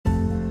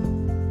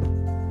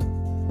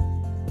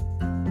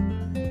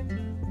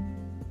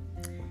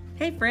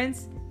Hey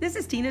friends, this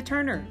is Tina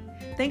Turner.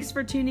 Thanks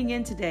for tuning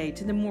in today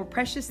to the More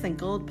Precious Than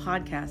Gold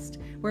podcast,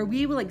 where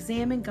we will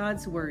examine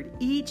God's Word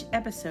each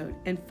episode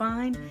and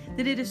find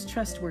that it is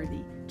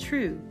trustworthy,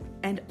 true,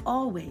 and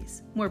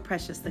always more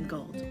precious than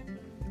gold.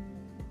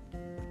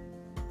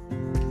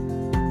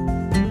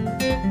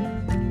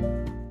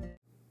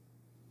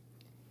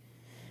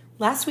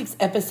 Last week's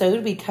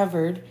episode, we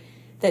covered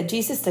that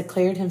Jesus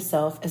declared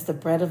himself as the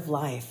bread of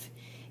life.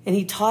 And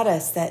he taught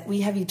us that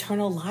we have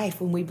eternal life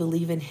when we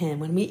believe in him.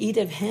 When we eat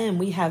of him,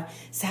 we have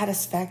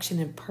satisfaction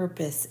and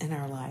purpose in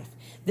our life.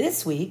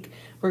 This week,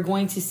 we're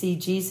going to see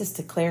Jesus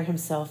declare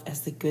himself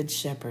as the good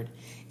shepherd.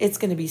 It's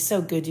going to be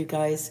so good, you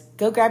guys.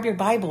 Go grab your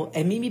Bible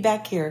and meet me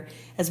back here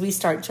as we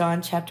start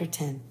John chapter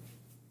 10.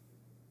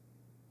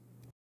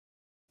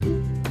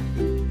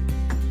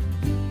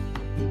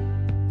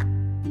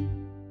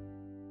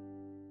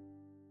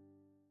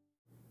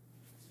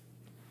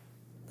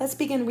 Let's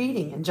begin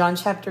reading in John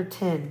chapter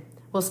 10.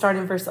 We'll start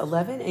in verse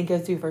 11 and go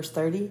through verse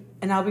 30,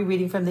 and I'll be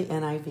reading from the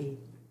NIV.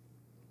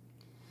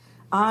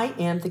 I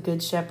am the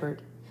good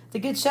shepherd. The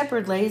good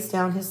shepherd lays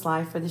down his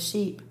life for the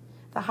sheep.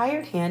 The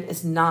hired hand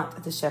is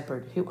not the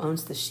shepherd who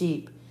owns the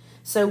sheep.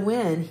 So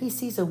when he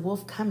sees a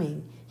wolf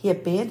coming, he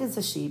abandons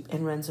the sheep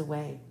and runs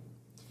away.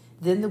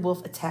 Then the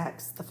wolf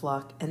attacks the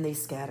flock and they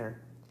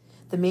scatter.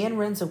 The man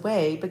runs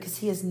away because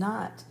he is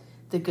not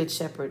the good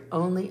shepherd,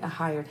 only a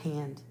hired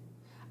hand.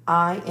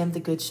 I am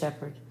the good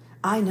shepherd.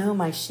 I know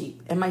my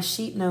sheep, and my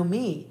sheep know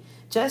me,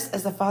 just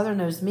as the Father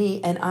knows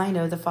me, and I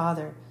know the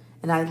Father,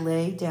 and I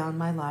lay down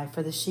my life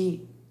for the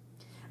sheep.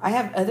 I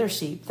have other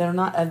sheep that are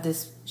not of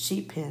this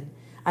sheep pen.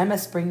 I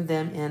must bring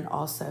them in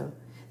also.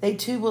 They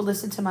too will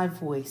listen to my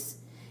voice,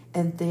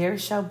 and there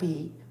shall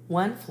be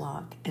one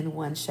flock and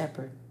one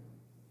shepherd.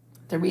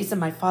 The reason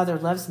my Father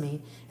loves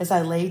me is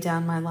I lay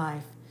down my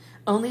life,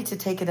 only to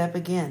take it up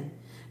again.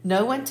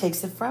 No one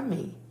takes it from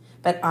me,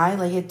 but I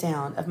lay it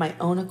down of my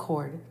own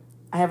accord.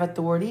 I have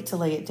authority to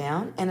lay it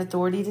down and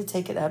authority to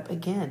take it up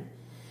again.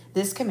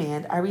 This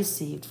command I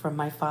received from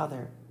my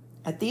Father.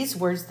 At these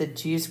words the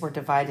Jews were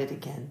divided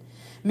again,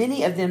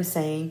 many of them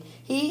saying,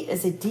 He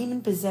is a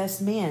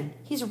demon-possessed man.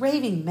 He's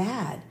raving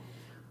mad.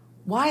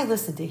 Why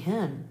listen to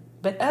him?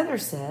 But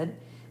others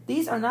said,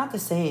 These are not the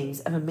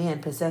sayings of a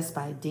man possessed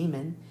by a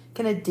demon.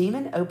 Can a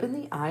demon open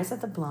the eyes of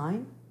the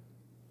blind?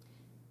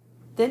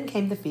 Then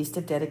came the feast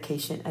of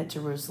dedication at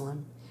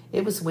Jerusalem.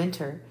 It was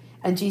winter,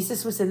 and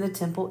Jesus was in the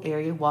temple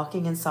area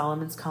walking in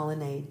Solomon's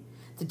colonnade.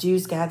 The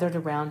Jews gathered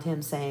around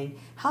him, saying,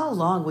 How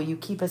long will you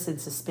keep us in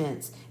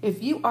suspense?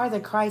 If you are the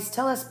Christ,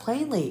 tell us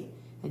plainly.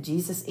 And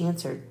Jesus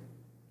answered,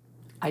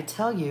 I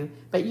tell you,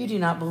 but you do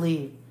not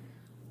believe.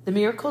 The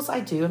miracles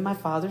I do in my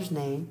Father's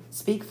name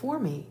speak for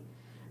me,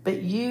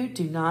 but you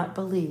do not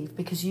believe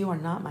because you are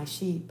not my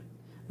sheep.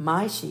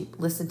 My sheep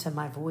listen to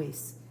my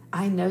voice.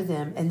 I know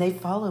them, and they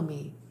follow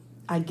me.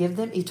 I give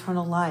them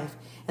eternal life,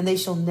 and they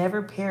shall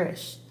never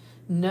perish.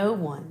 No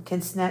one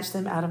can snatch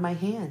them out of my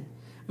hand.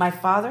 My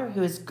Father,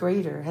 who is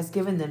greater, has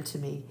given them to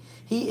me.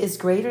 He is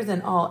greater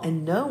than all,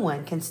 and no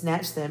one can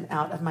snatch them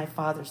out of my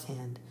Father's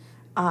hand.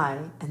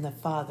 I and the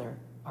Father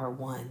are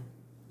one.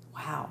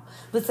 Wow.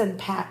 Let's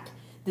unpack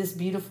this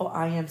beautiful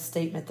I am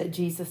statement that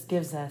Jesus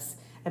gives us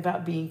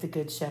about being the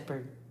good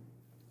shepherd.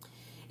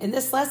 In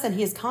this lesson,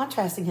 he is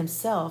contrasting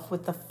himself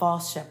with the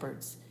false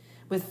shepherds.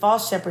 With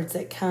false shepherds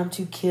that come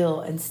to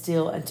kill and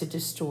steal and to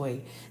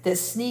destroy, that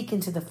sneak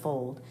into the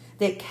fold,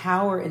 that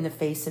cower in the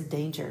face of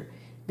danger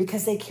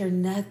because they care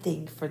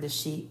nothing for the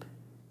sheep.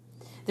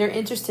 They're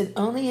interested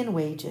only in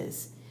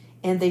wages,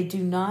 and they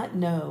do not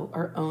know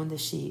or own the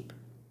sheep.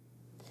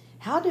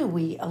 How do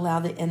we allow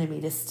the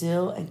enemy to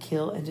steal and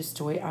kill and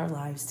destroy our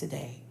lives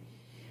today?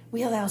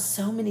 We allow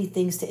so many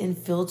things to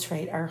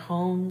infiltrate our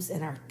homes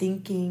and our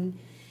thinking.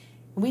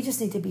 We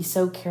just need to be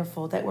so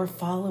careful that we're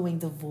following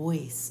the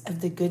voice of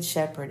the Good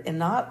Shepherd and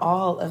not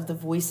all of the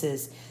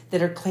voices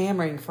that are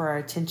clamoring for our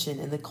attention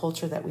in the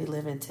culture that we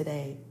live in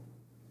today.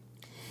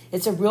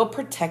 It's a real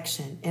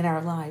protection in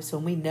our lives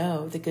when we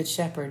know the Good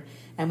Shepherd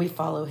and we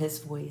follow his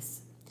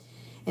voice.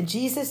 And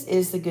Jesus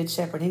is the Good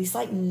Shepherd, and he's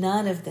like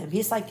none of them.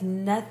 He's like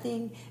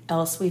nothing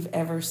else we've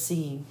ever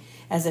seen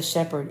as a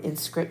shepherd in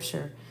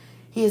Scripture.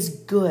 He is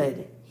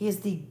good. He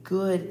is the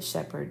Good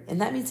Shepherd, and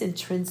that means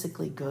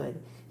intrinsically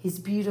good. He's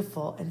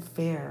beautiful and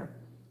fair.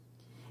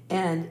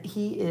 And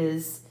he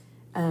is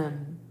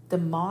the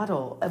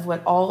model of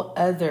what all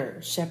other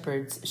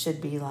shepherds should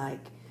be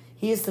like.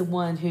 He is the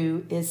one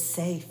who is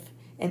safe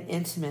and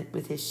intimate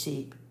with his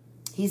sheep.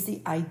 He's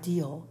the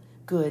ideal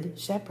good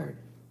shepherd.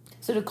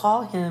 So to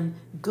call him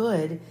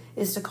good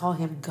is to call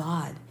him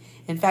God.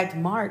 In fact,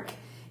 Mark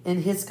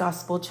in his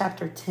gospel,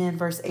 chapter 10,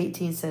 verse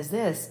 18 says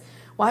this,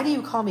 Why do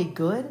you call me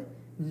good?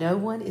 No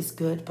one is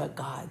good but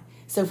God.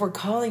 So if we're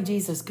calling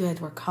Jesus good,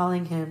 we're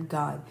calling him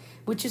God,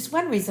 which is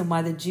one reason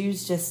why the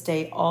Jews just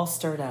stay all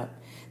stirred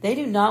up. They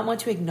do not want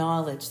to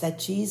acknowledge that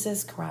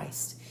Jesus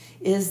Christ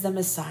is the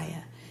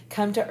Messiah,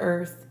 come to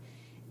earth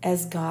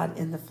as God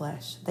in the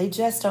flesh. They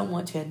just don't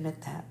want to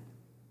admit that.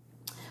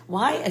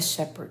 Why a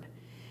shepherd?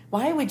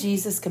 Why would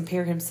Jesus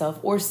compare himself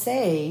or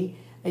say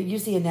It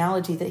used the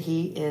analogy that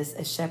he is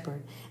a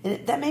shepherd.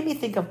 And that made me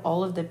think of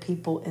all of the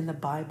people in the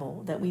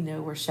Bible that we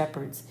know were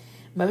shepherds.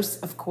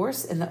 Most, of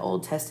course, in the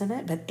Old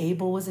Testament, but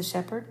Abel was a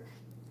shepherd.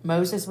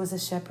 Moses was a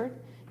shepherd.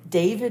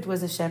 David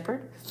was a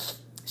shepherd.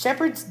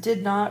 Shepherds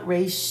did not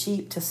raise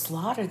sheep to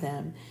slaughter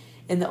them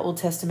in the Old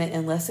Testament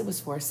unless it was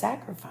for a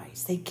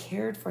sacrifice. They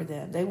cared for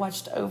them. They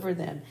watched over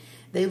them.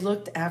 They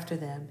looked after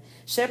them.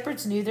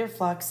 Shepherds knew their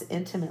flocks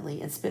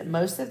intimately and spent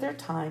most of their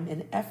time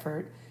and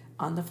effort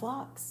on the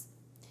flocks.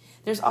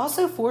 There's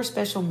also 4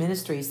 special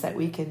ministries that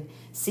we can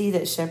see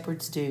that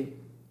shepherds do.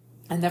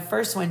 And the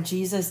first one,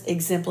 Jesus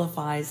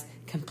exemplifies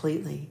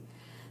completely.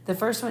 The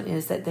first one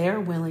is that they are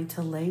willing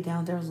to lay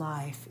down their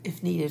life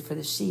if needed for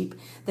the sheep.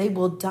 They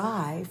will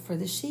die for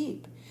the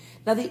sheep.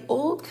 Now, the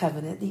Old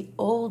Covenant, the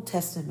Old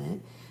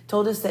Testament,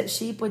 told us that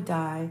sheep would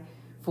die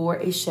for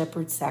a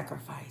shepherd's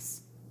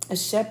sacrifice. A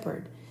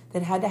shepherd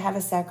that had to have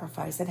a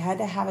sacrifice, that had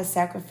to have a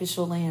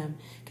sacrificial lamb,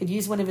 could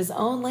use one of his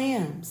own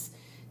lambs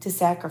to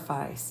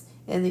sacrifice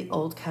in the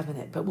Old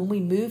Covenant. But when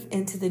we move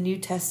into the New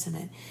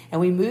Testament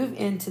and we move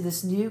into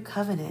this new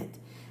covenant,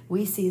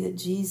 we see that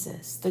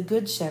Jesus, the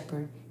Good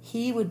Shepherd,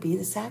 he would be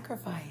the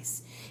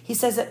sacrifice. He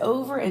says it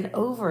over and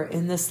over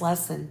in this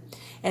lesson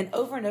and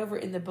over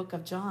in the book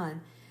of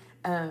John.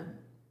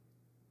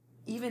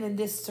 Even in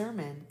this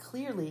sermon,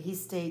 clearly he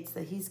states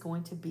that he's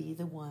going to be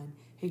the one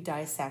who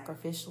dies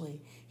sacrificially.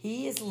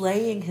 He is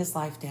laying his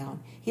life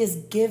down. He is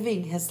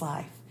giving his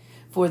life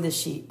for the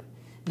sheep.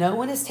 No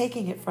one is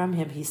taking it from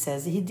him, he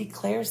says. He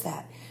declares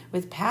that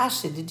with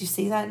passion. Did you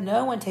see that?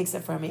 No one takes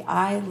it from me.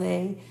 I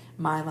lay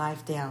my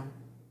life down.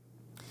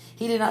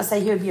 He did not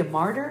say he would be a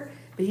martyr,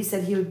 but he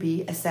said he would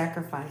be a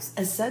sacrifice,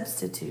 a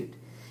substitute.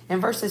 In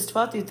verses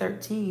 12 through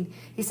 13,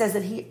 he says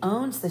that he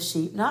owns the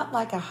sheep, not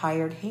like a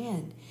hired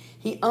hand.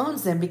 He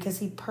owns them because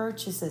he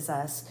purchases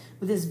us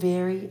with his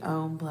very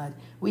own blood.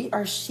 We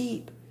are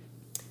sheep,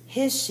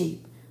 his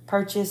sheep,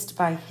 purchased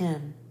by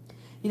him.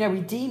 You know,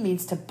 redeem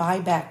means to buy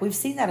back. We've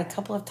seen that a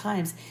couple of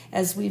times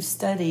as we've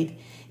studied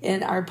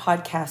in our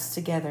podcasts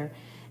together.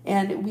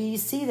 And we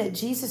see that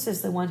Jesus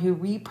is the one who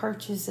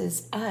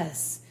repurchases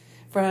us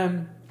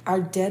from our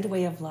dead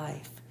way of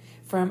life,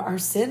 from our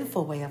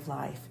sinful way of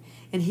life.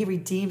 And he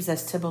redeems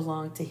us to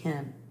belong to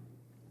him.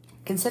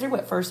 Consider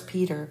what 1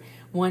 Peter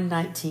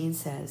 1:19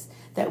 says,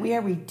 that we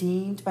are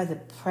redeemed by the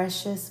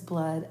precious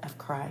blood of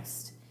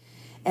Christ.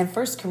 And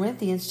 1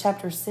 Corinthians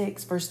chapter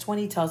 6, verse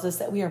 20 tells us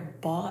that we are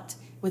bought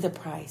with a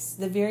price.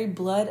 The very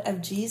blood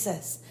of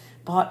Jesus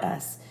bought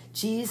us.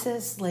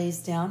 Jesus lays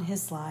down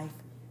his life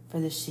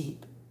for the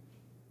sheep.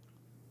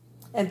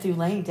 And through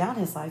laying down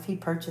his life, he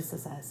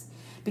purchases us.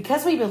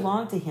 Because we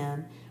belong to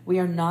him, we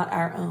are not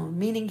our own,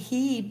 meaning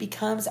he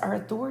becomes our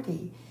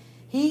authority.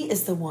 He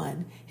is the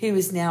one who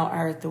is now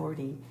our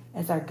authority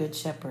as our good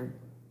shepherd.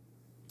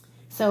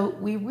 So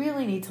we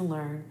really need to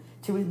learn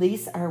to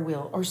release our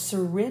will or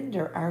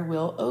surrender our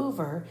will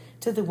over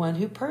to the one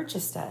who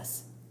purchased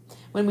us.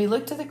 When we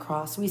look to the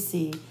cross, we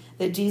see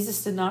that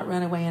Jesus did not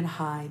run away and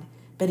hide,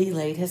 but he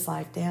laid his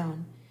life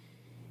down.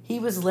 He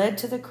was led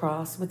to the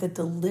cross with a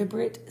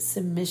deliberate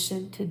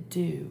submission to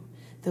do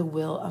the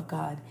will of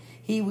God.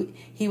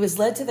 He was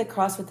led to the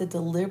cross with a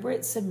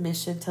deliberate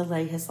submission to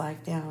lay his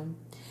life down.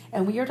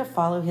 And we are to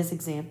follow his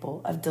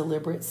example of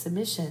deliberate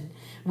submission.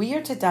 We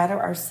are to die to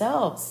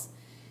ourselves,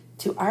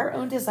 to our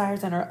own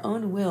desires and our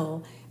own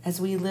will as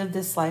we live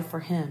this life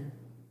for him.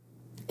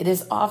 It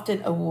is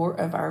often a war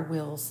of our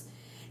wills.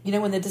 You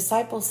know, when the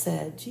disciples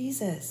said,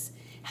 Jesus,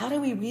 how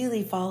do we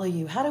really follow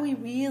you? How do we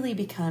really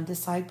become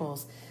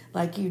disciples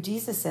like you?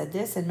 Jesus said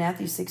this in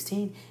Matthew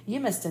 16, you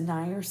must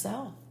deny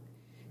yourself.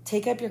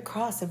 Take up your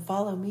cross and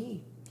follow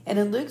me. And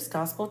in Luke's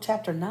Gospel,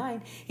 chapter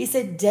 9, he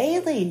said,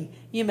 daily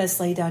you must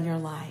lay down your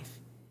life.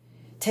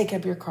 Take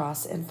up your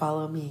cross and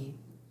follow me.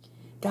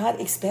 God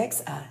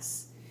expects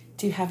us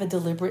to have a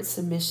deliberate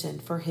submission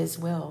for his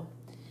will.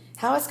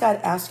 How has God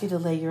asked you to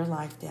lay your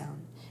life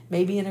down?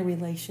 Maybe in a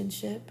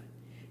relationship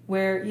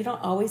where you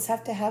don't always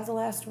have to have the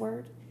last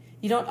word.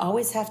 You don't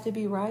always have to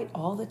be right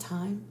all the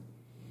time.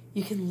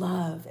 You can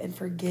love and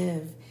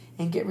forgive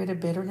and get rid of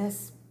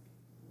bitterness.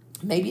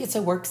 Maybe it's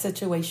a work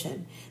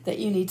situation that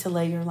you need to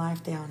lay your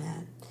life down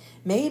at.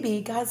 Maybe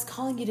God's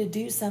calling you to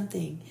do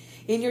something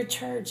in your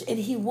church and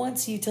he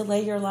wants you to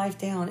lay your life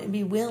down and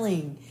be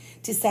willing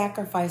to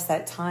sacrifice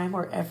that time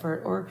or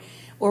effort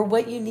or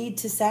what you need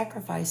to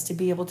sacrifice to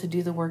be able to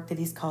do the work that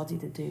he's called you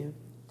to do.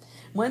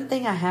 One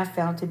thing I have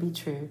found to be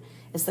true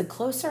is the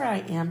closer I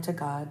am to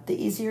God, the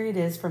easier it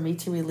is for me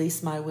to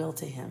release my will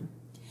to him.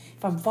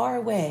 If I'm far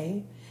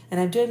away and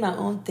I'm doing my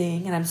own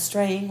thing and I'm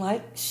straying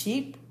like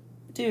sheep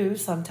do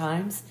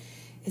sometimes,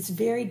 it's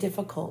very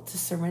difficult to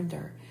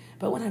surrender.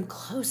 But when I'm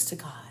close to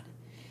God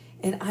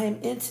and I am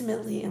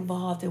intimately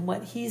involved in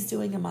what he's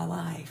doing in my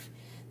life,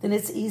 then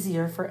it's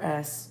easier for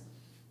us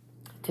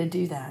to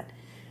do that.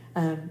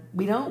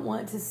 We don't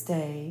want to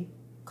stay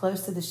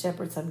close to the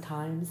shepherd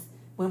sometimes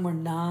when we're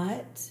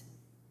not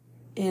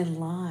in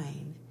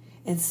line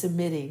and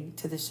submitting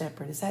to the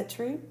shepherd. Is that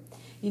true?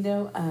 You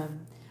know,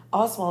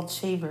 Oswald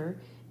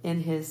Chamber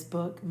in his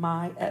book,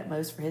 My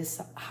Utmost for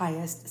His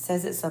Highest,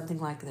 says it something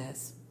like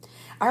this.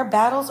 Our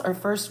battles are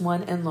first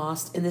won and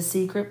lost in the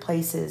secret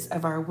places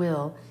of our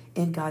will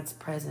in God's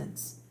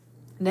presence,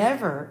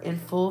 never in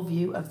full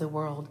view of the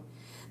world.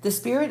 The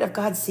Spirit of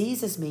God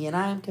seizes me, and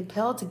I am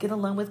compelled to get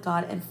alone with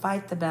God and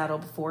fight the battle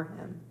before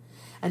Him.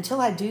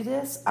 Until I do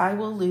this, I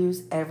will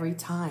lose every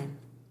time.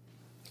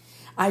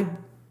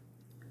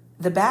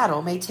 The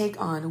battle may take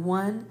on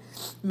 1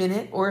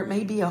 minute or it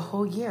may be a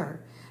whole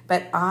year,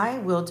 but I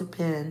will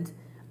depend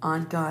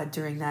on God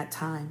during that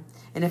time.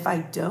 And if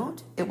I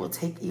don't, it will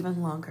take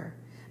even longer.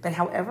 But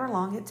however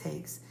long it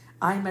takes,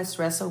 I must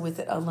wrestle with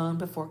it alone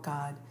before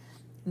God.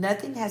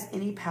 Nothing has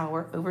any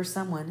power over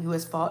someone who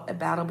has fought a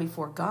battle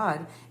before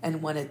God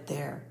and won it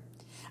there.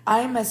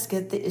 I must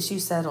get the issue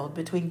settled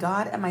between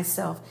God and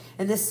myself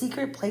in the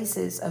secret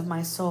places of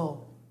my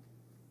soul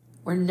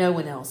where no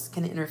one else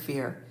can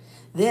interfere.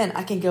 Then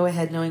I can go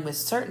ahead knowing with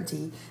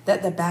certainty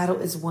that the battle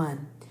is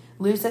won.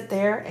 Lose it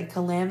there, and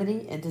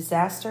calamity and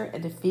disaster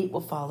and defeat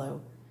will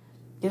follow.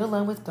 Get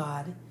alone with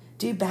God,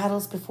 do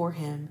battles before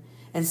Him,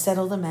 and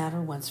settle the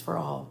matter once for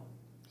all.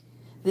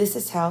 This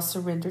is how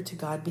surrender to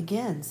God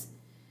begins.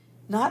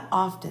 Not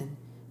often,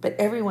 but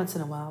every once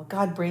in a while,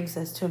 God brings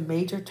us to a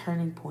major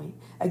turning point,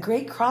 a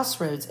great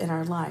crossroads in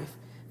our life.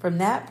 From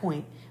that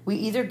point, we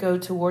either go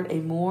toward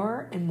a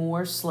more and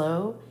more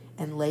slow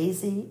and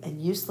lazy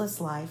and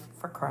useless life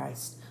for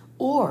Christ,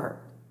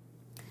 or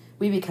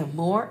we become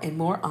more and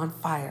more on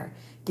fire,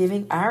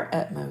 giving our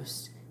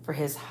utmost for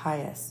His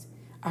highest,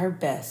 our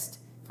best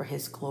for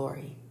His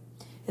glory.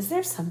 Is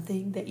there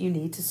something that you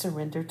need to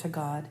surrender to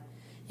God?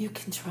 You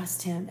can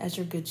trust Him as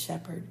your good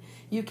shepherd.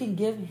 You can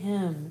give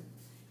Him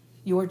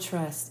your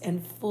trust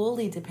and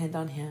fully depend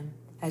on Him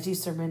as you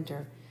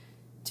surrender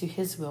to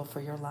His will for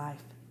your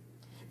life.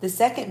 The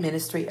second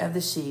ministry of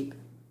the sheep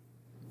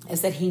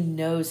is that He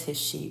knows His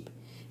sheep.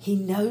 He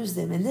knows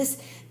them. And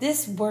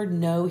this word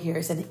know here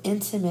is an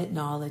intimate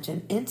knowledge,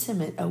 an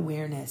intimate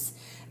awareness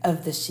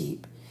of the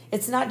sheep.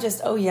 It's not just,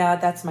 oh yeah,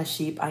 that's my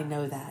sheep, I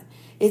know that.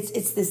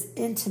 It's this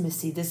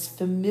intimacy, this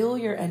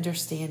familiar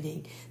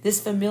understanding, this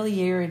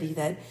familiarity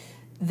that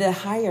the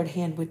hired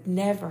hand would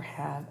never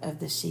have of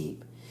the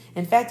sheep.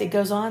 In fact, it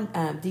goes on,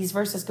 these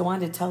verses go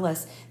on to tell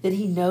us that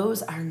He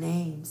knows our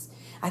names.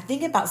 I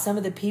think about some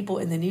of the people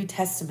in the New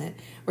Testament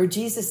where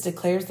Jesus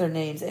declares their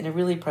names in a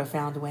really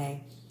profound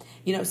way.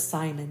 You know,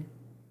 Simon.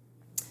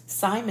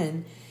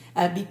 Simon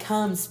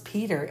becomes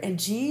Peter, and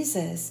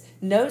Jesus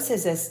knows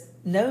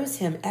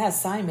him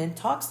as Simon,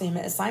 talks to him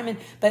as Simon,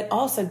 but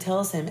also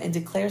tells him and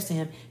declares to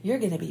him, you're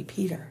going to be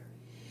Peter.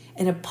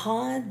 And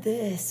upon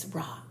this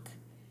rock,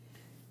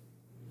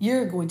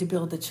 you're going to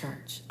build the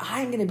church.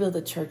 I'm going to build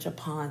the church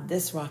upon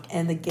this rock,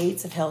 and the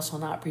gates of hell shall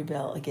not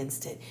prevail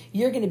against it.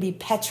 You're going to be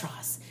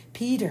Petros,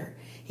 Peter.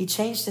 He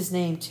changed his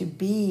name to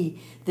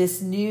be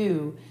this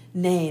new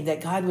name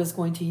that God was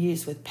going to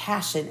use with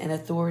passion and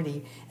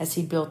authority as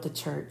He built the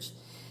church.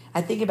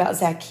 I think about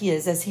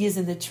Zacchaeus as he is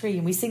in the tree,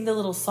 and we sing the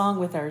little song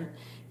with our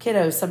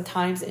kiddos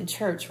sometimes in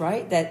church,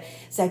 right? That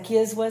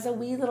Zacchaeus was a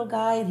wee little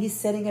guy, and he's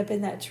sitting up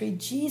in that tree.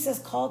 Jesus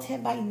called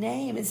him by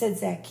name and said,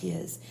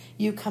 Zacchaeus,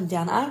 you come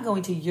down. I'm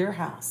going to your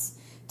house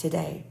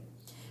today.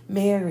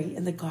 Mary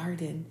in the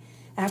garden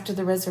after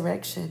the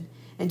resurrection,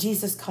 and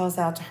Jesus calls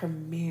out to her,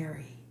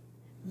 Mary,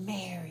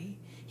 Mary.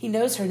 He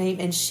knows her name,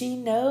 and she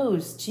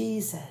knows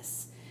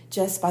Jesus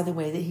just by the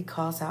way that He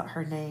calls out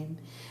her name.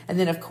 And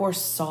then, of course,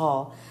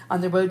 Saul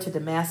on the road to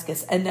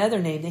Damascus,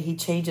 another name that he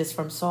changes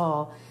from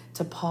Saul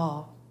to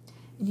Paul.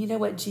 And you know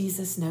what?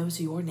 Jesus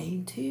knows your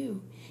name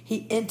too.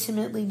 He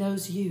intimately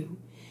knows you,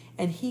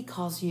 and He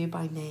calls you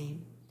by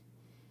name.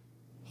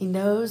 He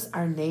knows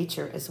our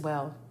nature as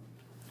well.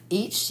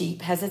 Each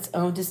sheep has its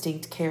own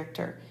distinct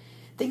character.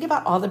 Think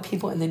about all the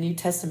people in the New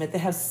Testament that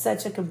have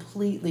such a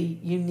completely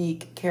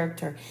unique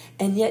character.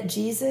 And yet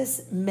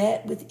Jesus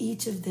met with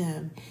each of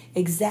them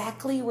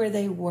exactly where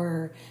they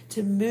were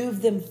to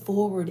move them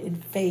forward in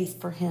faith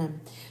for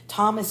Him.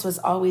 Thomas was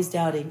always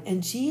doubting,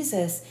 and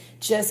Jesus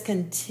just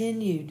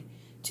continued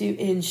to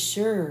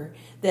ensure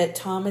that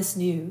Thomas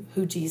knew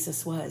who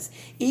Jesus was.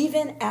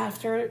 Even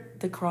after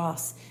the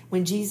cross,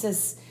 when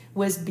Jesus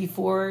was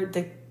before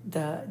the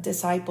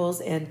disciples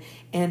and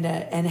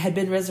had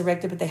been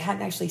resurrected, but they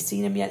hadn't actually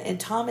seen Him yet. And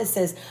Thomas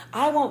says,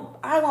 I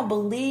won't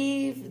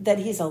believe that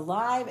He's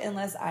alive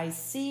unless I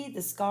see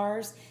the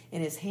scars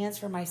in His hands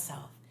for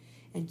myself.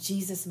 And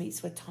Jesus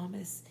meets with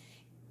Thomas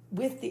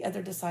with the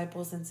other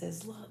disciples and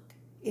says, look,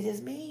 it is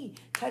me.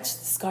 Touch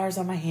the scars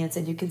on my hands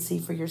and you can see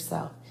for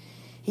yourself.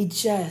 He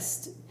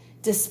just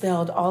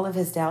dispelled all of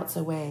his doubts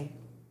away.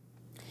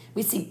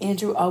 We see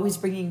Andrew always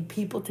bringing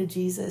people to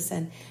Jesus,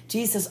 and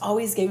Jesus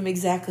always gave him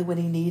exactly what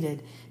he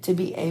needed to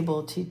be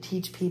able to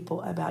teach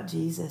people about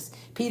Jesus.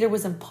 Peter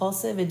was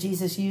impulsive, and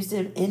Jesus used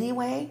him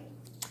anyway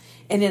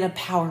and in a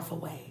powerful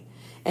way.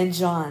 And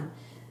John,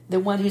 the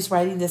one who's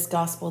writing this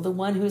gospel, the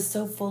one who is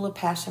so full of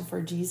passion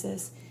for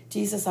Jesus,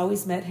 Jesus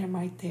always met him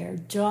right there.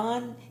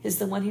 John is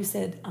the one who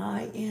said,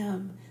 I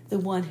am the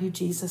one who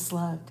Jesus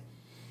loved.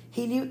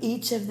 He knew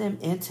each of them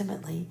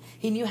intimately.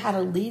 He knew how to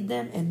lead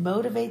them and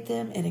motivate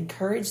them and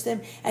encourage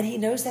them. And he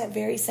knows that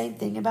very same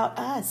thing about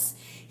us.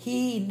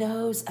 He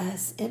knows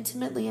us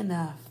intimately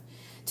enough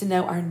to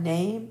know our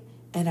name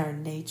and our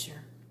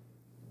nature.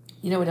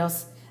 You know what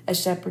else a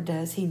shepherd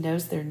does? He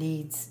knows their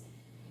needs.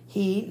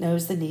 He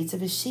knows the needs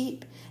of his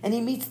sheep, and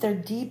he meets their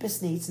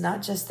deepest needs,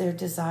 not just their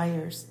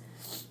desires.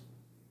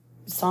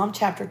 Psalm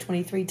chapter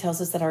 23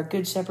 tells us that our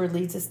good shepherd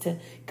leads us to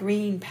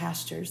green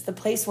pastures, the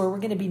place where we're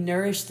going to be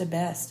nourished the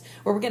best,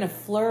 where we're going to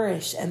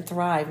flourish and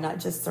thrive, not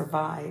just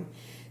survive,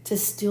 to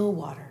still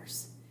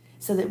waters,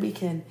 so that we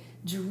can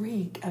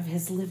drink of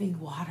his living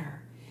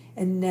water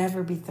and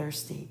never be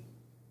thirsty.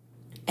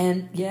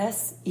 And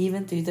yes,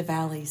 even through the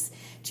valleys,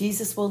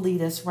 Jesus will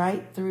lead us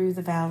right through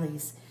the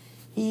valleys.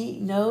 He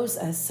knows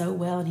us so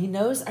well, and he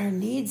knows our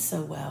needs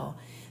so well,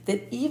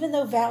 that even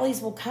though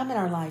valleys will come in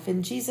our life,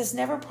 and Jesus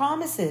never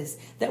promises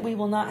that we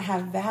will not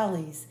have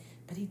valleys,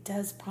 but he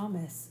does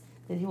promise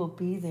that he will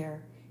be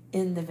there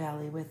in the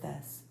valley with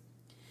us.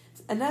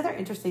 Another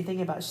interesting thing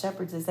about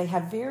shepherds is they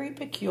have very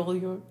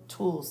peculiar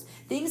tools,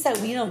 things that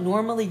we don't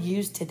normally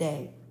use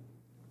today.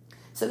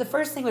 So the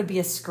first thing would be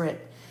a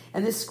script.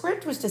 And the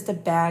script was just a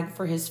bag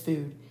for his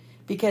food,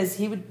 because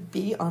he would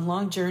be on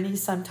long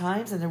journeys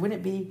sometimes, and there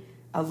wouldn't be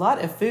a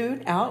lot of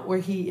food out where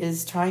he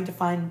is trying to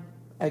find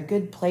a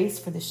good place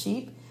for the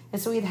sheep.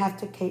 And so he'd have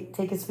to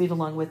take his food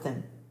along with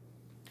him.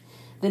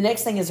 The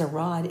next thing is a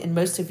rod. And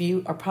most of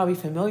you are probably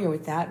familiar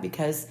with that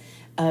because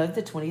of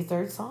the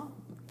 23rd Psalm.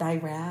 Thy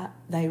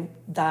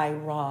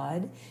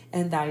rod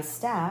and thy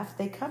staff,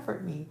 they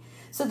comfort me.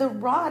 So the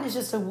rod is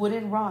just a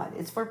wooden rod.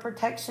 It's for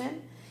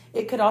protection.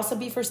 It could also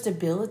be for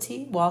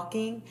stability,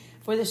 walking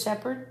for the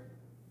shepherd.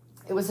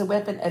 It was a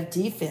weapon of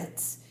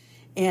defense.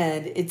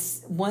 And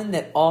it's one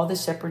that all the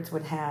shepherds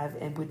would have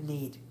and would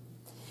need.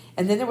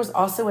 And then there was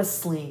also a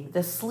sling.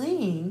 The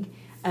sling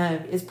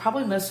is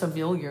probably most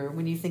familiar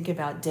when you think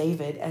about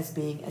David as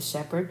being a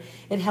shepherd.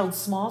 It held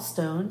small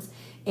stones,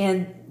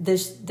 and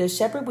the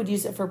shepherd would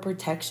use it for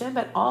protection,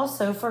 but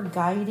also for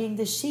guiding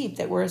the sheep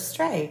that were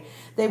astray.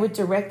 They would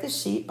direct the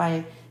sheep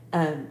by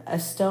a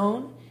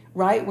stone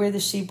right where the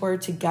sheep were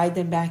to guide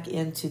them back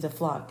into the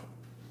flock.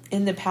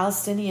 In the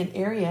Palestinian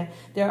area,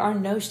 there are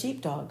no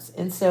sheepdogs.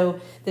 And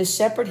so the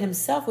shepherd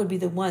himself would be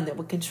the one that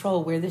would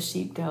control where the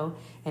sheep go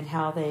and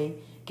how they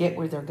get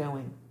where they're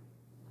going.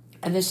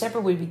 And the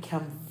shepherd would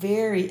become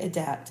very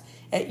adept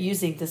at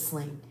using the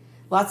sling.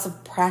 Lots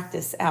of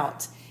practice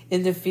out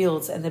in the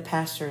fields and the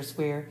pastures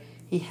where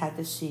he had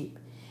the sheep.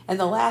 And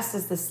the last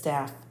is the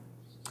staff.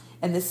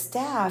 And the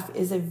staff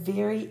is a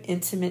very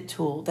intimate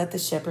tool that the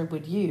shepherd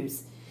would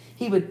use.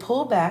 He would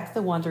pull back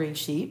the wandering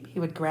sheep. He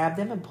would grab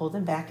them and pull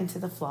them back into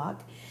the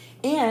flock.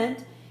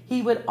 And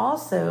he would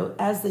also,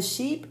 as the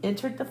sheep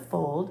entered the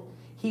fold,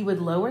 he would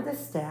lower the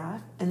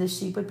staff, and the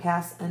sheep would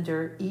pass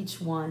under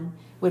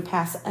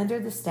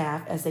the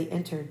staff as they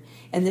entered.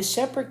 And the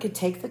shepherd could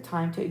take the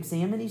time to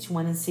examine each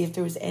one and see if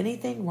there was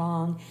anything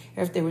wrong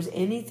or if there was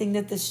anything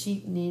that the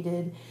sheep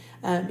needed.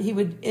 He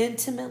would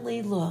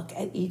intimately look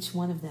at each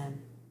one of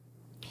them.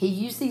 He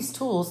used these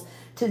tools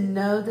to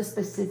know the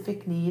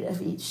specific need of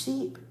each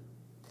sheep.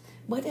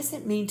 What does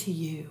it mean to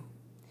you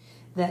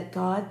that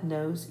God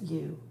knows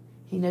you?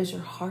 He knows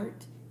your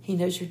heart, he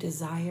knows your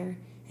desire,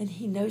 and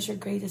he knows your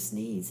greatest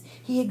needs.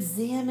 He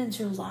examines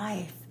your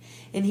life,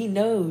 and he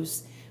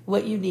knows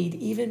what you need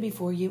even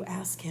before you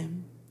ask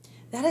him.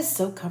 That is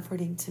so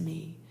comforting to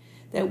me,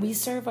 that we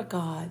serve a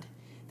God,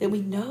 that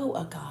we know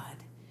a God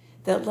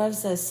that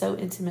loves us so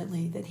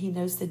intimately that he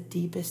knows the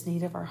deepest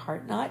need of our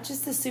heart, not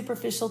just the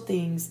superficial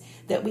things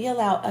that we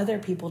allow other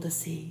people to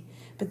see,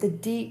 but the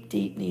deep,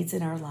 deep needs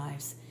in our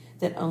lives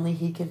that only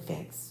he can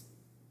fix.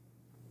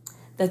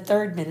 The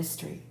third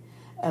ministry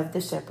of the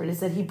shepherd is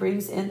that he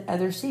brings in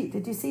other sheep.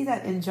 Did you see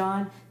that in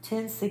John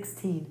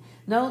 10:16?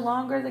 No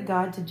longer the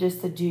God to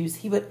just the Jews.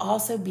 He would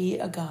also be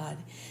a God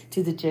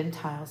to the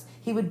Gentiles.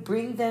 He would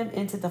bring them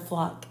into the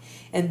flock,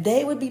 and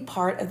they would be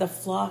part of the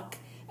flock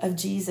of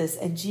Jesus,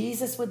 and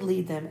Jesus would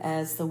lead them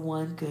as the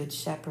one good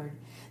shepherd.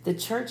 The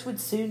church would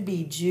soon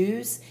be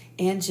Jews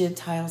and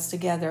Gentiles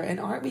together. And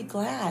aren't we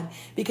glad?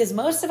 Because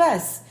most of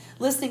us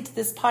listening to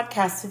this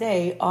podcast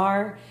today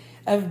are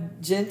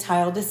of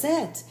Gentile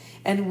descent.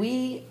 And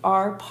we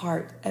are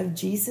part of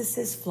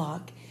Jesus's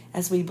flock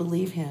as we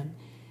believe him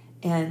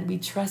and we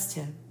trust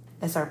him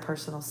as our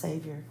personal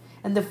Savior.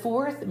 And the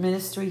fourth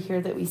ministry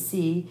here that we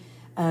see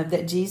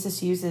that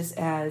Jesus uses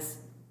as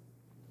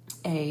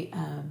a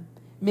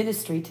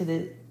ministry to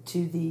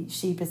the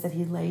sheep is that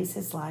he lays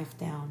his life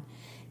down.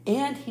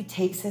 And he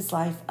takes his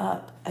life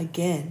up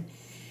again.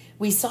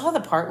 We saw the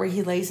part where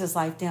he lays his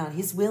life down.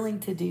 He's willing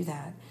to do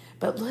that.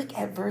 But look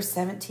at verse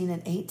 17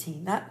 and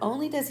 18. Not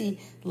only does he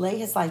lay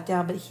his life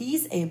down, but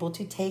he's able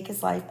to take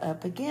his life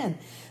up again.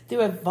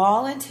 Through a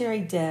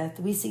voluntary death,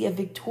 we see a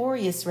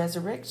victorious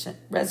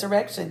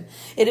resurrection.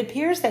 It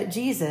appears that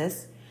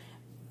Jesus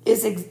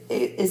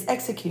is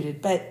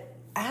executed, but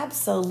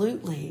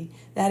absolutely,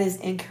 that is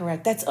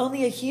incorrect. That's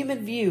only a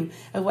human view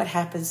of what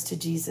happens to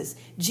Jesus.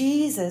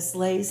 Jesus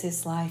lays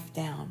his life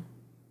down.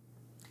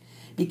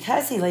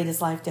 Because he laid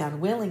his life down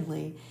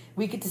willingly,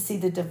 we get to see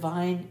the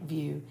divine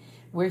view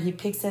where he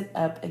picks it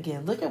up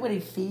again. Look at what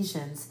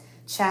Ephesians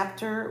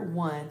chapter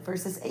 1,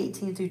 verses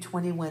 18 through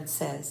 21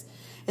 says.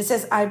 It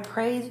says, I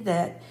pray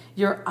that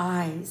your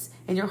eyes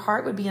and your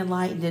heart would be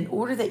enlightened in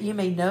order that you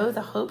may know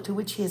the hope to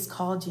which he has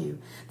called you,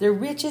 the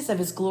riches of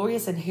his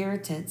glorious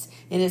inheritance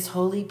in his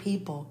holy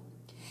people,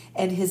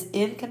 and his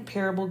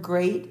incomparable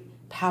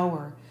great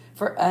power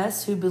for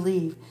us who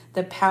believe.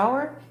 The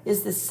power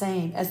is the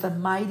same as the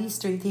mighty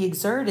strength he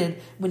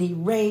exerted when he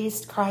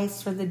raised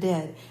Christ from the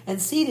dead and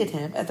seated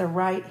him at the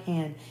right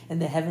hand in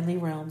the heavenly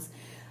realms.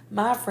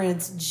 My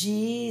friends,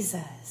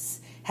 Jesus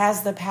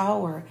has the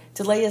power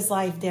to lay his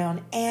life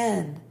down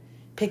and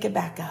pick it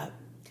back up.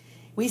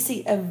 We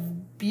see a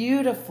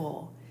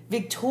beautiful,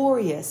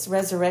 victorious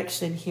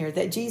resurrection here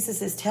that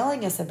Jesus is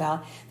telling us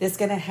about that's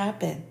going to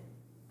happen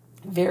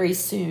very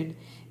soon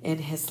in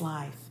his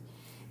life.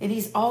 And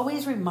he's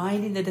always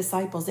reminding the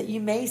disciples that you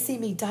may see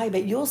me die,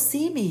 but you'll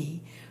see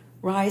me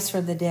rise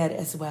from the dead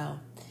as well.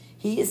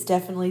 He is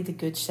definitely the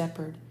good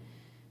shepherd.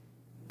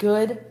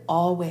 Good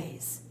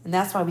always. And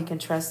that's why we can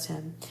trust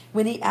him.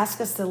 When he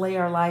asks us to lay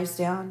our lives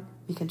down,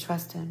 we can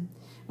trust him.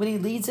 When he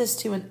leads us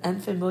to an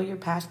unfamiliar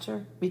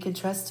pasture, we can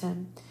trust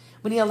him.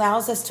 When he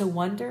allows us to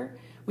wander,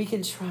 we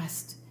can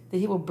trust that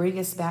he will bring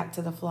us back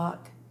to the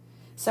flock.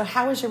 So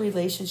how is your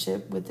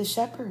relationship with the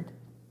shepherd?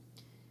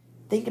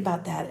 Think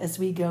about that as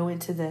we go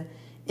into the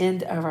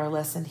end of our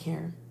lesson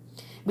here.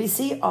 We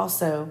see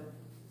also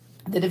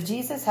that if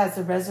Jesus has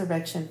the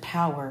resurrection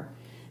power,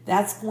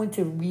 that's going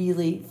to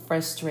really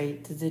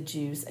frustrate the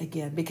Jews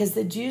again, because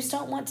the Jews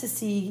don't want to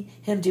see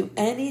him do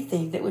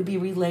anything that would be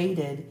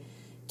related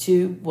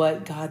to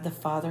what God the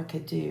Father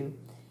could do.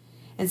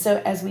 And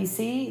so as we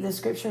see the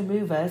scripture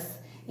move us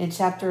in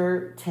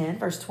chapter 10,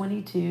 verse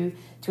 22,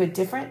 to a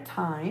different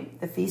time,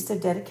 the Feast of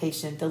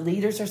Dedication, the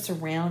leaders are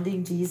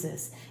surrounding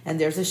Jesus, and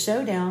there's a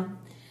showdown.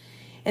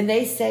 And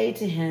they say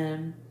to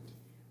him,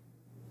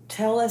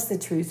 tell us the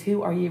truth.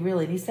 Who are you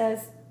really? And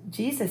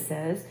Jesus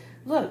says,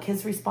 look,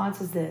 his response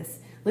is this.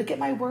 Look at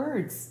my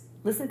words.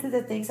 Listen to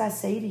the things I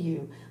say to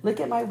you. Look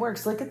at my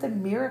works. Look at the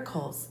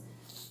miracles.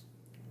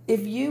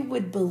 If you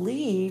would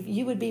believe,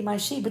 you would be my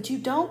sheep, but you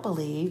don't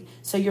believe,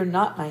 so you're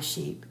not my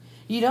sheep.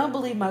 You don't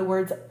believe my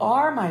words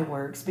are my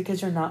works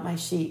because you're not my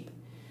sheep.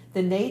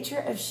 The nature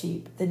of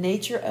sheep, the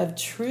nature of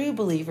true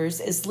believers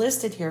is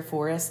listed here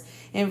for us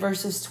in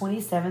verses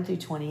 27 through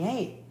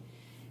 28.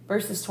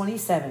 Verses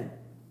 27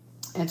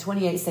 and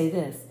 28 say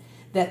this,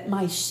 that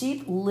my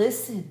sheep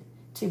listen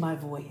to my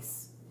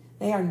voice.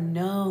 They are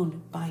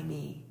known by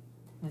me.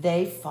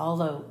 They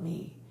follow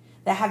me.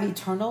 They have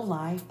eternal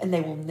life and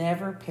they will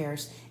never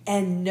perish.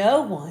 And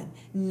no one,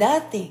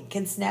 nothing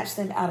can snatch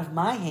them out of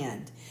my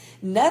hand.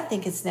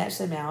 Nothing can snatch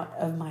them out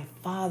of my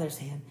Father's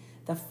hand.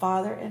 The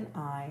Father and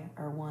I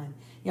are one.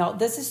 Y'all,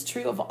 this is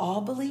true of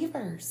all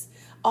believers.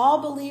 All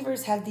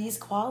believers have these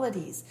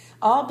qualities.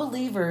 All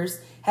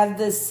believers have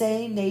the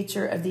same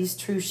nature of these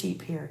true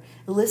sheep here.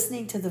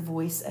 Listening to the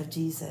voice of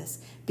Jesus,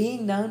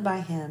 being known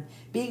by him,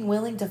 being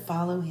willing to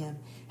follow him,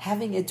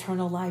 having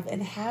eternal life,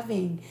 and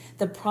having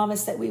the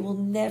promise that we will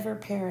never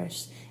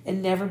perish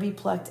and never be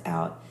plucked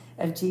out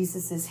of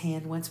Jesus'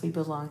 hand once we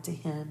belong to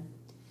him.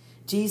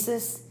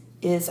 Jesus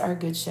is our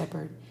good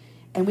shepherd,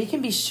 and we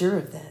can be sure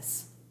of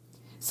this.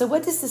 So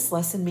what does this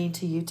lesson mean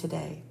to you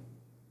today?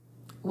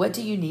 What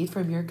do you need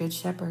from your good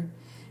shepherd?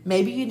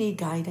 Maybe you need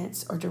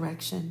guidance or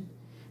direction,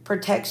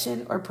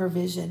 protection or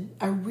provision,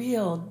 a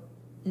real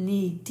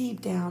need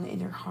deep down in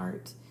your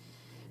heart.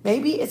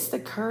 Maybe it's the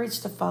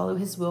courage to follow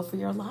his will for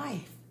your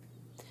life.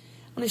 I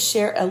want to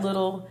share a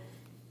little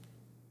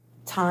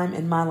time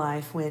in my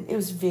life when it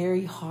was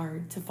very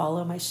hard to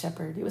follow my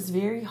shepherd. It was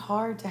very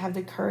hard to have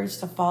the courage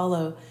to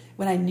follow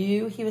what I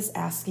knew he was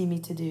asking me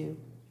to do.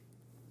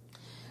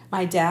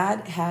 My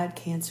dad had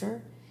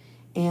cancer,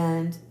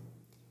 and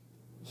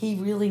he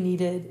really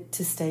needed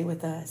to stay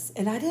with us.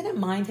 And I didn't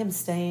mind him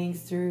staying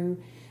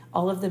through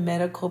all of the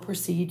medical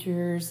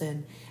procedures,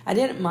 and I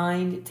didn't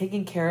mind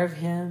taking care of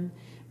him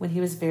when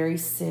he was very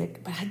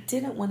sick, but I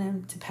didn't want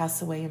him to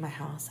pass away in my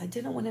house. I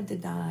didn't want him to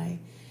die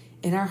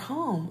in our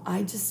home.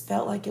 I just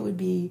felt like it would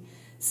be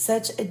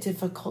such a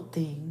difficult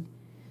thing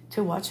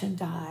to watch him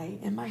die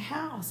in my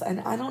house. And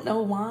I don't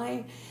know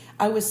why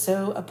I was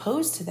so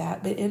opposed to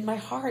that, but in my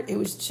heart, it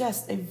was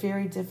just a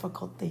very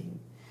difficult thing.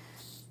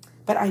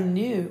 But I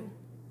knew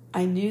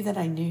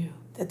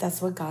that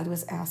that's what God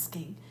was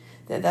asking,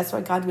 that's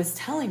what God was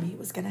telling me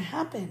was going to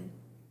happen.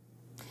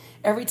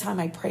 Every time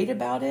I prayed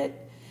about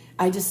it,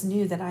 I just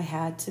knew that I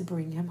had to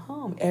bring him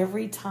home.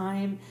 Every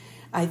time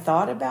I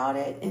thought about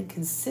it and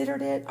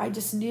considered it, I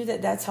just knew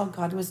that that's how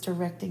God was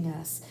directing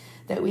us,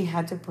 that we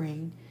had to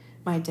bring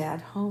my dad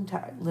home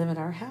to live in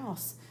our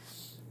house.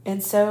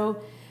 And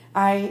so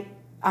I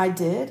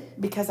did,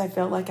 because I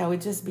felt like I would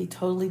just be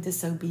totally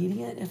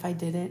disobedient if I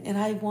didn't. And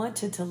I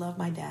wanted to love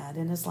my dad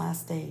in his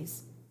last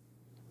days.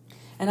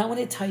 And I want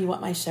to tell you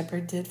what my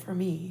shepherd did for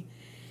me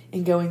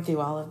in going through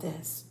all of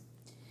this.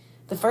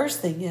 The first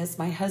thing is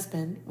my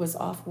husband was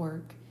off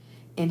work,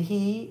 And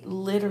he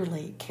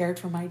literally cared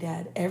for my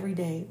dad every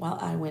day while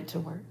I went to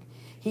work.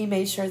 He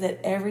made sure that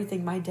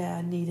everything my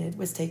dad needed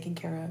was taken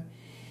care of.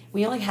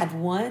 We only had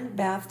one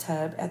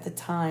bathtub at the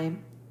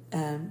time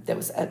that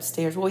was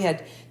upstairs. Well, we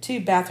had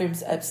 2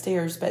 bathrooms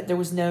upstairs, but there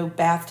was no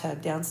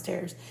bathtub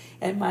downstairs.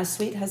 And my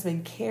sweet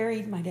husband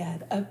carried my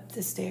dad up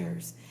the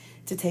stairs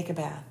to take a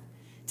bath,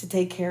 to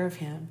take care of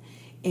him,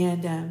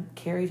 and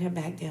carried him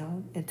back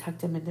down and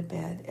tucked him into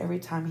bed every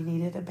time he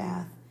needed a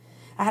bath.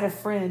 I had a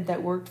friend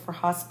that worked for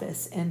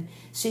hospice, and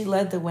she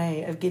led the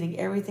way of getting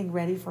everything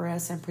ready for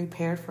us and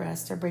prepared for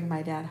us to bring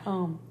my dad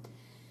home.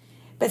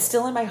 But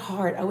still in my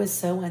heart, I was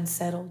so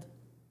unsettled.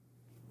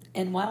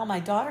 And while my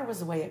daughter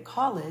was away at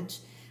college,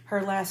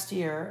 her last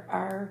year,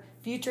 our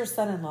future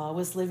son-in-law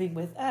was living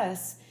with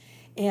us,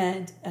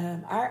 and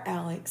our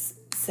Alex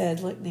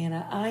said, "Look,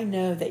 Nana, I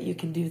know that you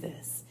can do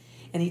this."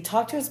 And he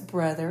talked to his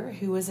brother,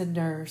 who was a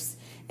nurse,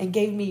 and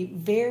gave me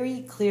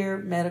very clear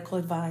medical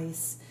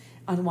advice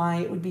on why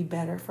it would be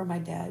better for my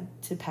dad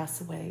to pass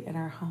away in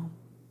our home.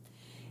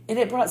 And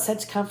it brought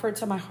such comfort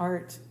to my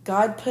heart.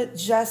 God put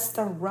just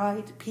the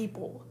right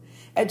people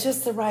at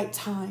just the right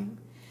time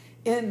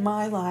in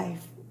my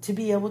life to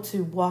be able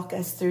to walk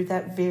us through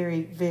that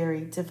very,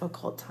 very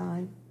difficult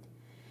time.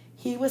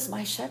 He was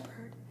my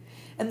shepherd.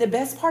 And the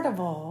best part of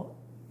all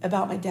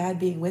about my dad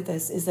being with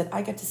us is that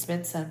I got to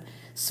spend some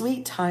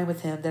sweet time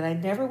with him that I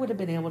never would have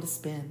been able to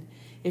spend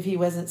if he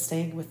wasn't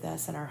staying with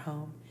us in our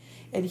home.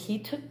 And he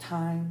took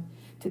time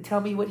to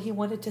tell me what he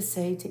wanted to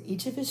say to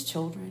each of his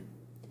children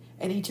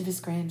and each of his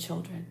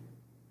grandchildren.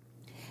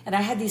 And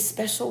I had these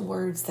special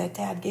words that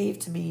Dad gave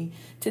to me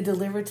to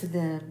deliver to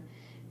them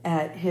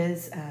at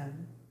his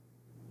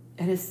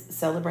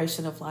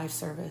celebration of life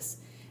service.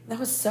 And that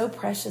was so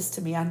precious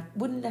to me. I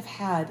wouldn't have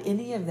had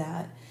any of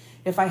that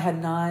if I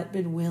had not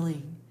been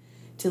willing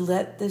to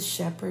let the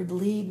shepherd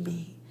lead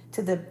me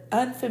to the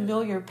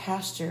unfamiliar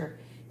pasture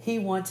he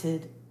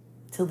wanted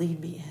to lead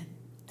me in.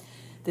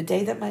 The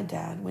day that my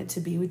dad went to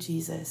be with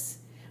Jesus,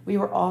 we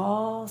were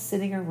all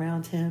sitting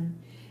around him.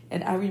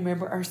 And I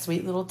remember our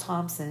sweet little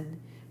Thompson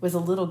was a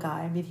little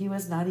guy. I mean, he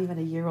was not even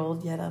a year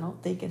old yet, I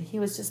don't think. And he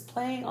was just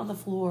playing on the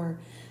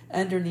floor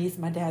underneath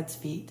my dad's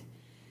feet.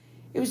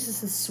 It was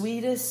just the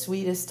sweetest,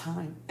 sweetest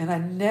time. And I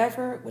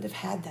never would have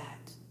had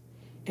that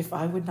if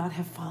I would not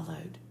have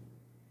followed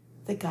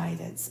the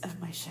guidance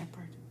of my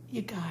shepherd.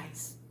 You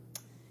guys,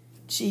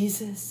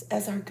 Jesus,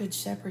 as our good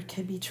shepherd,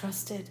 can be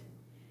trusted.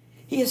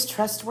 He is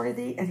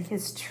trustworthy and he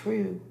is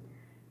true.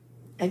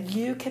 And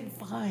you can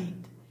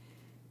find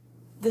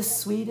the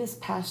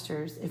sweetest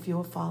pastures if you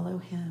will follow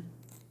him.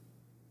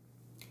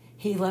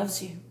 He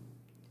loves you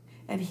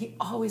and he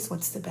always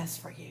wants the best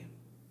for you.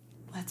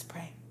 Let's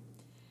pray.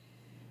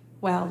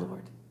 Wow,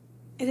 Lord,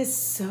 it is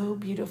so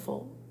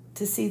beautiful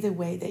to see the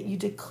way that you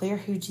declare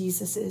who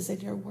Jesus is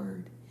in your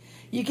word.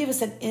 You give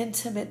us an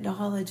intimate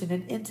knowledge and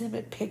an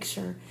intimate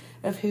picture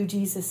of who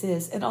Jesus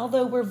is. And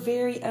although we're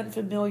very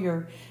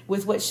unfamiliar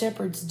with what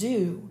shepherds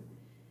do,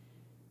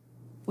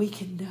 we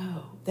can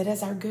know that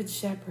as our good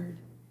shepherd,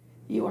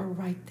 you are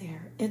right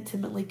there,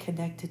 intimately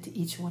connected to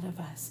each one of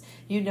us.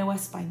 You know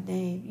us by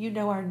name. You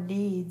know our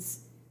needs.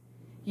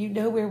 You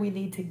know where we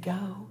need to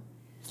go.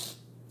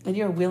 And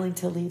you're willing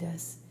to lead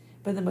us.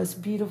 But the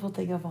most beautiful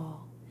thing of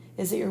all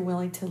is that you're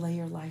willing to lay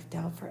your life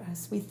down for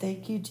us. We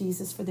thank you,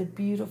 Jesus, for the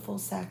beautiful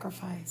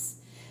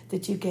sacrifice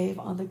that you gave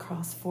on the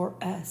cross for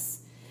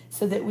us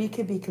so that we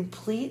could be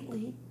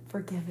completely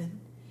forgiven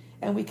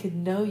and we could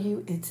know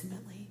you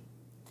intimately.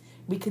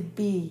 We could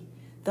be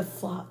the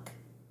flock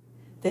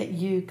that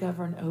you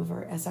govern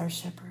over as our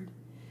shepherd.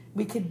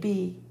 We could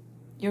be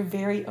your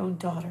very own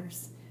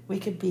daughters. We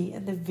could be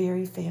in the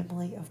very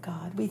family of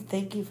God. We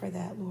thank you for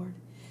that, Lord.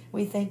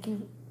 We thank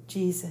you,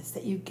 Jesus,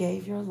 that you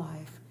gave your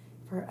life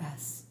for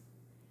us.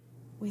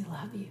 We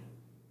love you.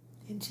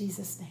 In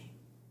Jesus' name.